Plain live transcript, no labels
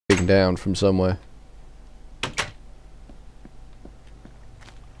down from somewhere.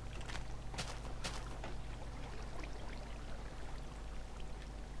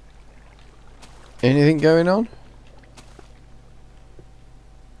 Anything going on?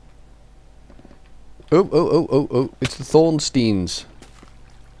 Oh, it's the Thornsteins.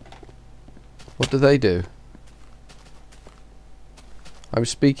 What do they do? I'm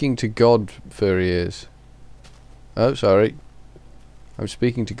speaking to God, furry ears. Oh, sorry. I'm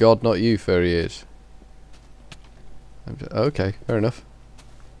speaking to God, not you, furry ears. Okay, fair enough.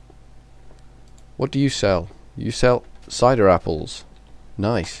 What do you sell? You sell cider apples.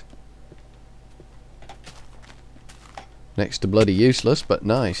 Nice. Next to bloody useless, but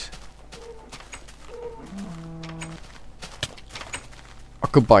nice. I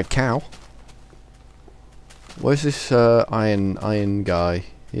could buy cow. Where's this iron guy?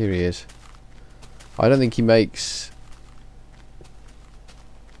 Here he is. I don't think he makes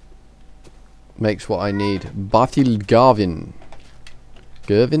what I need. Bathil Garvin.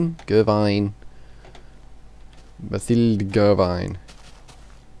 Gervine. Bathil Gervine.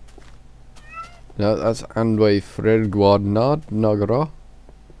 No, that's Andway Fredguadnad Nagara.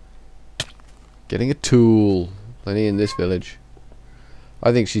 Getting a tool. Plenty in this village.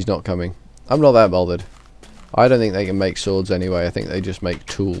 I think she's not coming. I'm not that bothered. I don't think they can make swords anyway. I think they just make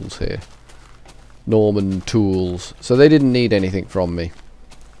tools here. Norman tools. So they didn't need anything from me.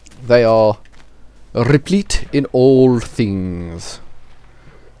 They are replete in all things.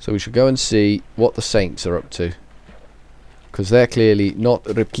 So we should go and see what the saints are up to. Because they're clearly not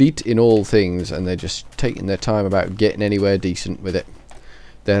replete in all things, and they're just taking their time about getting anywhere decent with it.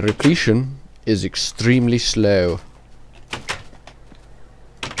 Their repletion is extremely slow.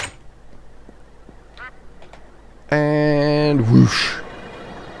 And whoosh.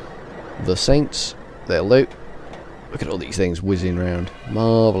 The saints, their loot. Look at all these things whizzing around.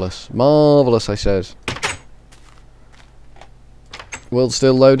 Marvellous. Marvellous, I says. World's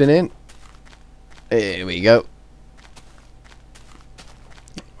still loading in. Here we go.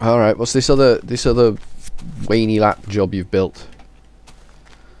 Alright, what's this other Waney lap job you've built?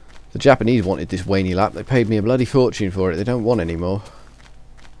 The Japanese wanted this Waney lap. They paid me a bloody fortune for it. They don't want any more.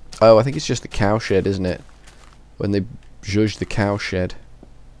 Oh, I think it's just the cow shed, isn't it? When they judge the cow shed.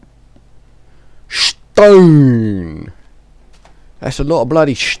 Stone! That's a lot of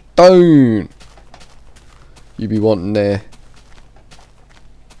bloody stone you be wanting there.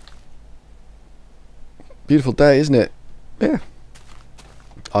 Beautiful day, isn't it? Yeah.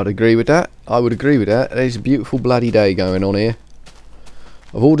 I'd agree with that. I would agree with that. There's a beautiful bloody day going on here.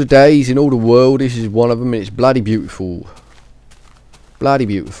 Of all the days in all the world, this is one of them, and it's bloody beautiful. Bloody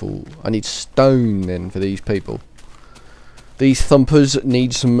beautiful. I need stone then for these people. These thumpers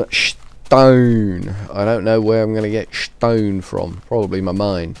need some stone. I don't know where I'm going to get stone from. Probably my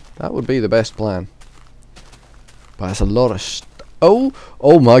mine. That would be the best plan. But that's a lot of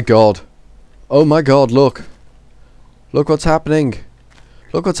oh my god. Oh my god, look. Look what's happening.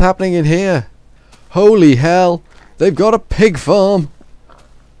 Look what's happening in here. Holy hell. They've got a pig farm.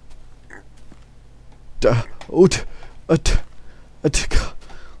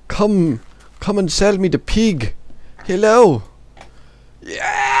 Come and sell me the pig. Hello.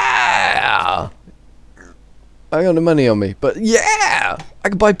 Yeah. I got no money on me, but yeah. I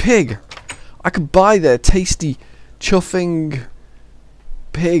could buy pig. I could buy their tasty chuffing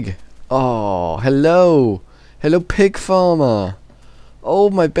pig. Oh, hello. Hello, pig farmer. Oh,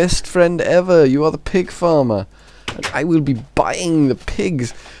 my best friend ever. You are the pig farmer. And I will be buying the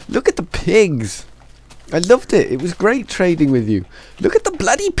pigs. Look at the pigs. I loved it. It was great trading with you. Look at the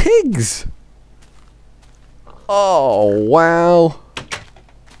bloody pigs. Oh, wow.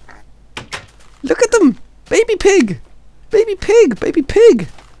 Look at them. Baby pig. Baby pig. Baby pig.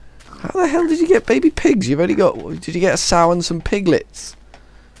 How the hell did you get baby pigs? You've only got... Did you get a sow and some piglets?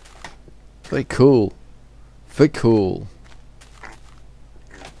 Very cool. Very cool.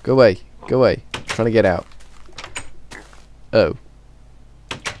 Go away. Go away. I'm trying to get out. Oh.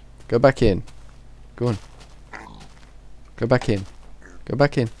 Go back in. Go on. Go back in. Go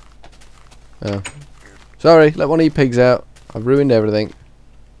back in. Oh. Sorry, let one of you pigs out. I've ruined everything.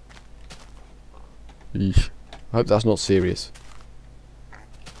 Eesh. I hope that's not serious.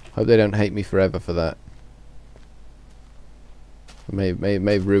 Hope they don't hate me forever for that. I may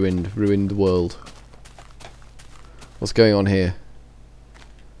have ruined the world. What's going on here?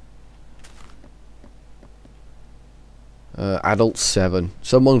 Adult 7.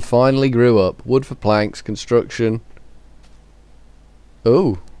 Someone finally grew up. Wood for planks, construction.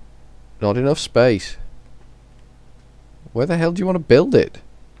 Oh, not enough space. Where the hell do you want to build it?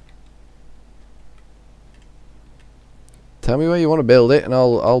 Tell me where you want to build it, and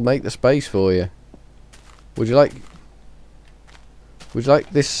I'll make the space for you. Would you like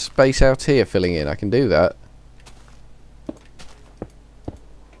this space out here filling in? I can do that.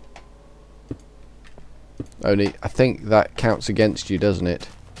 Only, I think that counts against you, doesn't it?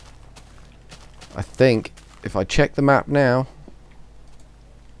 I think, if I check the map now...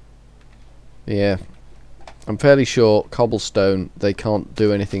 Yeah. I'm fairly sure cobblestone they can't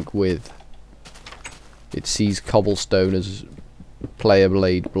do anything with. It sees cobblestone as player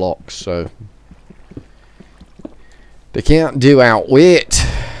blade blocks, so... They can't do out with it.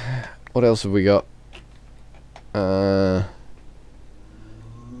 What else have we got? A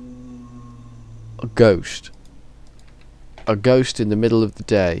ghost. A ghost in the middle of the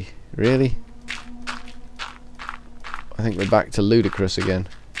day. Really? I think we're back to ludicrous again.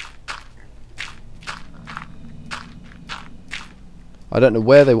 I don't know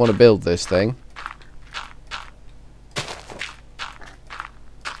where they want to build this thing.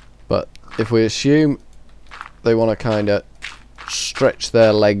 But if we assume they want to kind of stretch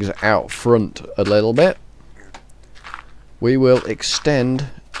their legs out front a little bit, we will extend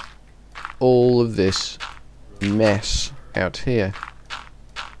all of this mess out here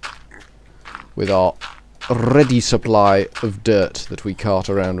with our ready supply of dirt that we cart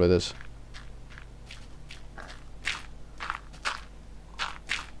around with us.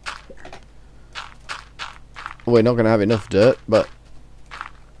 We're not going to have enough dirt, but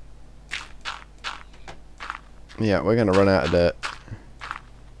yeah, we're going to run out of dirt.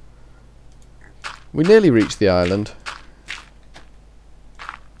 We nearly reached the island.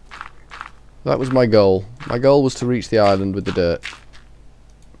 That was my goal. My goal was to reach the island with the dirt.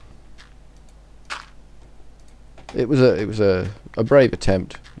 It was a brave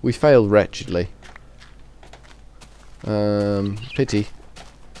attempt. We failed wretchedly. Pity.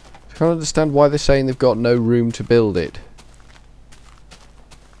 I can't understand why they're saying they've got no room to build it.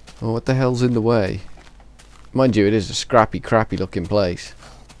 Oh, what the hell's in the way? Mind you, it is a scrappy, crappy looking place.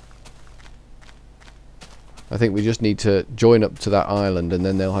 I think we just need to join up to that island and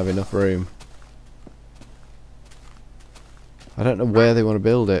then they'll have enough room. I don't know where they want to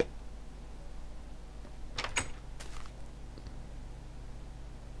build it.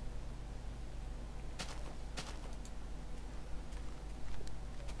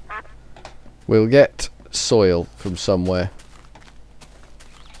 We'll get soil from somewhere.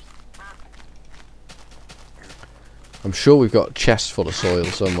 I'm sure we've got chests full of soil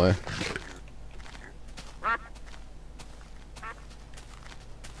somewhere.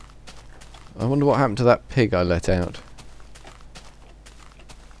 I wonder what happened to that pig I let out.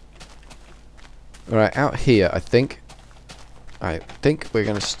 Alright, out here I think we're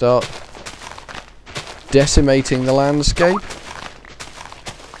going to start decimating the landscape.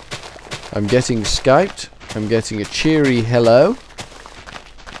 I'm getting Skyped. I'm getting a cheery hello.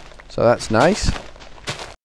 So that's nice.